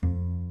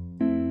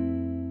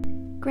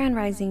Grand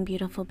Rising,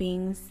 beautiful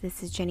beings.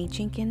 This is Jenny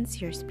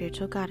Jenkins, your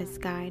spiritual goddess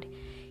guide,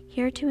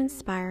 here to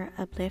inspire,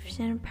 uplift,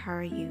 and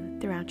empower you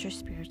throughout your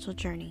spiritual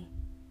journey.